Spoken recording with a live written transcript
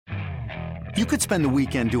You could spend the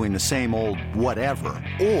weekend doing the same old whatever,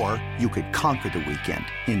 or you could conquer the weekend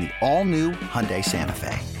in the all-new Hyundai Santa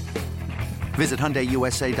Fe. Visit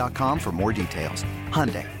HyundaiUSA.com for more details.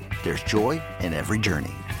 Hyundai, there's joy in every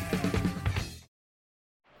journey.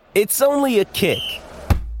 It's only a kick,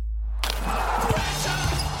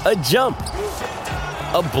 a jump,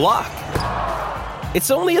 a block.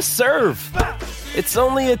 It's only a serve. It's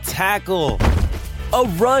only a tackle, a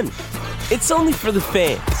run. It's only for the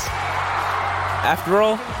fans. After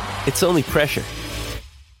all, it's only pressure.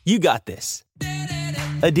 You got this.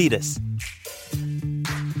 Adidas.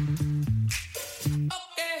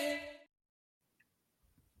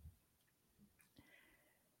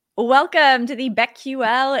 Welcome to the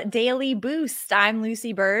BetQL Daily Boost. I'm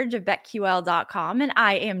Lucy Burge of BetQL.com, and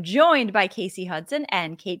I am joined by Casey Hudson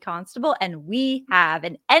and Kate Constable, and we have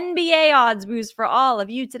an NBA odds boost for all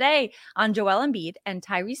of you today on Joel Embiid and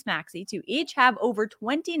Tyrese Maxey to each have over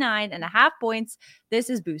 29.5 points. This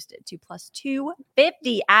is boosted to plus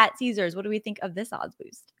 250 at Caesars. What do we think of this odds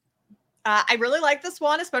boost? I really like this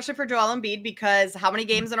one, especially for Joel Embiid, because how many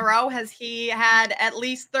games in a row has he had at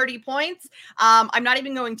least 30 points? I'm not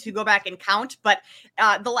even going to go back and count, but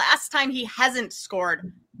the last time he hasn't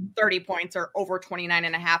scored 30 points or over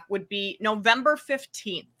 29.5 would be November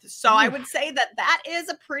 15th. So I would say that is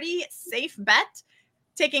a pretty safe bet.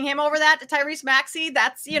 Taking him over that to Tyrese Maxey,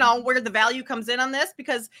 that's, where the value comes in on this,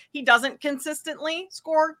 because he doesn't consistently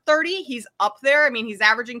score 30. He's up there. I mean, he's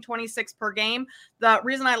averaging 26 per game. The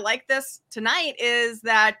reason I like this tonight is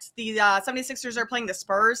that the 76ers are playing the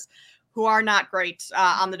Spurs, who are not great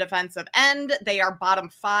on the defensive end. They are bottom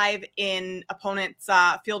 5 in opponents'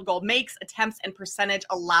 field goal makes, attempts, and percentage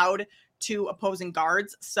allowed to opposing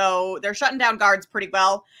guards. So they're shutting down guards pretty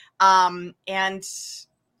well. And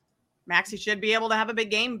Maxey should be able to have a big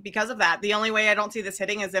game because of that. The only way I don't see this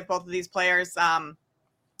hitting is if both of these players,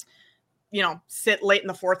 sit late in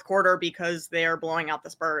the fourth quarter because they're blowing out the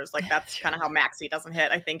Spurs. Like, that's kind of how Maxey doesn't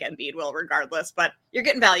hit. I think Embiid will regardless, but you're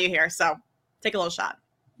getting value here. So take a little shot.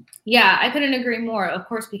 Yeah, I couldn't agree more. Of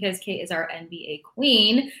course, because Kate is our NBA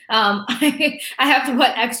queen. I have to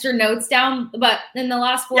put extra notes down, but in the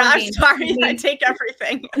last 4 games. I'm sorry. I take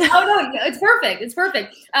everything. Oh, no, it's perfect. It's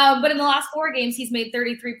perfect. But in the last 4 games, he's made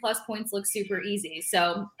 33 plus points look super easy.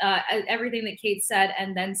 So everything that Kate said,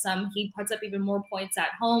 and then some, he puts up even more points at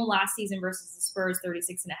home last season versus the Spurs,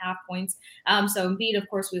 36.5 points. So Embiid, of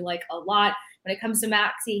course, we like a lot. When it comes to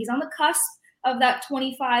Maxey, he's on the cusp of that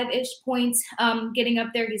 25-ish points, getting up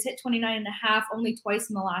there. He's hit 29.5 only twice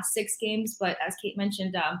in the last 6 games. But as Kate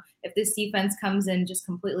mentioned, if this defense comes in, just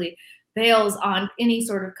completely bails on any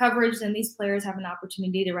sort of coverage, then these players have an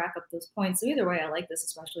opportunity to rack up those points. So either way, I like this,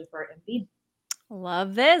 especially for Embiid.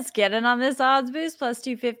 Love this. Get in on this odds boost plus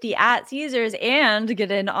 250 at Caesars, and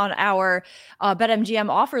get in on our BetMGM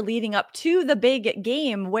offer leading up to the big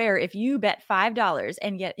game, where if you bet $5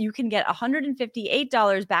 and you can get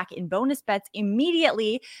 $158 back in bonus bets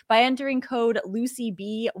immediately by entering code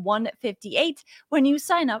LucyB158 when you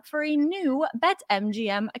sign up for a new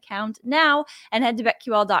BetMGM account now, and head to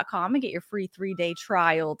BetQL.com and get your free 3-day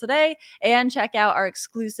trial today, and check out our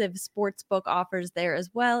exclusive sportsbook offers there as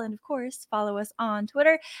well. And of course, follow us on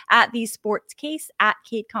Twitter at the Sports Case, at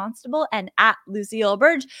Kate Constable, and at Lucille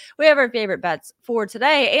Burge. We have our favorite bets for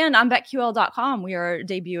today, and on BetQL.com, we are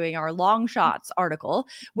debuting our long shots article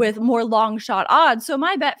with more long shot odds. So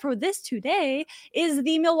my bet for this today is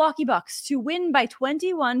the Milwaukee Bucks to win by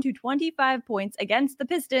 21 to 25 points against the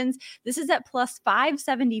Pistons. This is at plus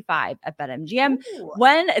 575 at BetMGM.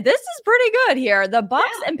 When this is pretty good here. The Bucks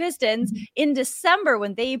and Pistons in December,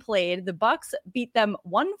 when they played, the Bucks beat them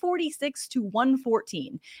 146 to 114,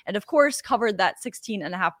 and of course covered that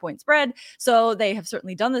 16.5 point spread. So they have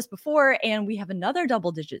certainly done this before, and we have another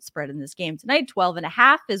double-digit spread in this game tonight.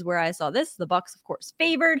 12.5 is where I saw this. The Bucks, of course,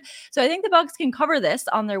 favored. So I think the Bucks can cover this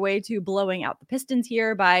on their way to blowing out the Pistons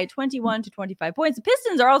here by 21 to 25 points. The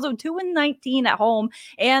Pistons are also 2-19 at home,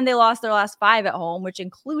 and they lost their last 5 at home, which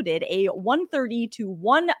included a 130 to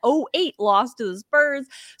 108 loss to the Spurs.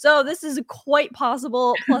 So this is quite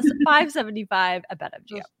possible. Plus 575 at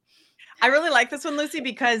BetMGM. I really like this one, Lucy,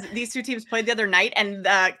 because these two teams played the other night, and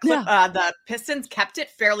the Pistons kept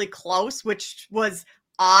it fairly close, which was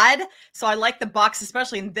odd. So I like the Bucks,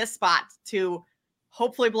 especially in this spot, to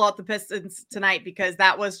hopefully blow out the Pistons tonight, because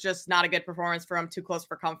that was just not a good performance for them. Too close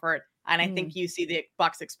for comfort. And I think you see the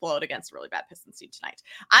Bucks explode against a really bad Pistons team tonight.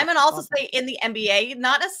 I'm going to also say in the NBA,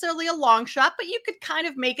 not necessarily a long shot, but you could kind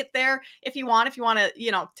of make it there if you want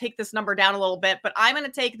to, take this number down a little bit. But I'm going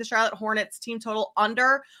to take the Charlotte Hornets team total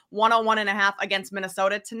under 101.5 against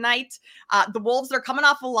Minnesota tonight. The Wolves, they're coming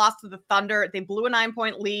off a loss to the Thunder. They blew a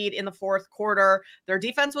 9-point lead in the fourth quarter. Their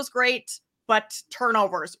defense was great, but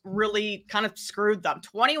turnovers really kind of screwed them.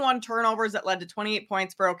 21 turnovers that led to 28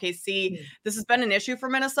 points for OKC. This has been an issue for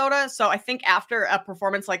Minnesota. So I think after a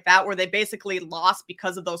performance like that, where they basically lost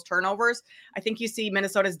because of those turnovers, I think you see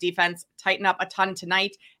Minnesota's defense tighten up a ton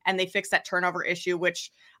tonight, and they fix that turnover issue,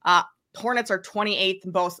 which Hornets are 28th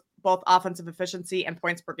in both offensive efficiency and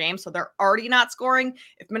points per game. So they're already not scoring.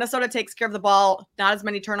 If Minnesota takes care of the ball, not as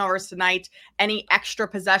many turnovers tonight, any extra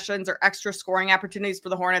possessions or extra scoring opportunities for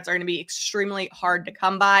the Hornets are going to be extremely hard to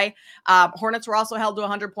come by. Hornets were also held to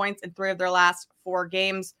 100 points in 3 of their last 4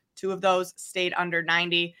 games. 2 of those stayed under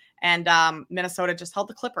 90. And Minnesota just held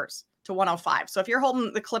the Clippers to 105. So if you're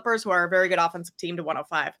holding the Clippers, who are a very good offensive team, to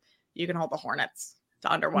 105, you can hold the Hornets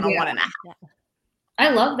to under 101 and a half. Yeah. I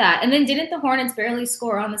love that. And then didn't the Hornets barely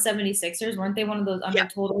score on the 76ers? Weren't they one of those under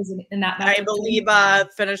totals in that match? I believe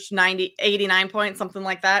finished 89 points, something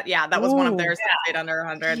like that. Yeah, that was one of theirs that stayed under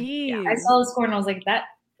 100. Yeah, I saw the score and I was like, that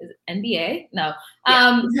is NBA? No.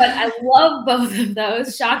 But I love both of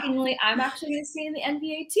those. Shockingly, I'm actually going to stay in the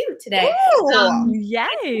NBA too today.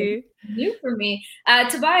 Yay. New for me.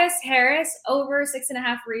 Tobias Harris over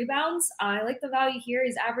 6.5 rebounds. I like the value here.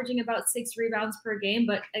 He's averaging about 6 rebounds per game,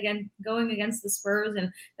 but again, going against the Spurs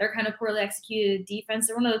and their kind of poorly executed defense,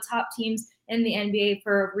 they're one of the top teams in the NBA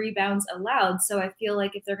for rebounds allowed. So I feel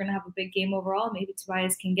like if they're going to have a big game overall, maybe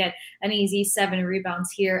Tobias can get an easy 7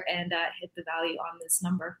 rebounds here and hit the value on this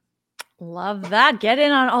number. Love that. Get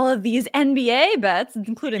in on all of these NBA bets,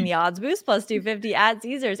 including the odds boost plus 250 at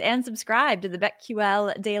Caesars, and subscribe to the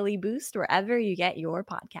BetQL Daily Boost wherever you get your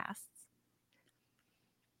podcasts.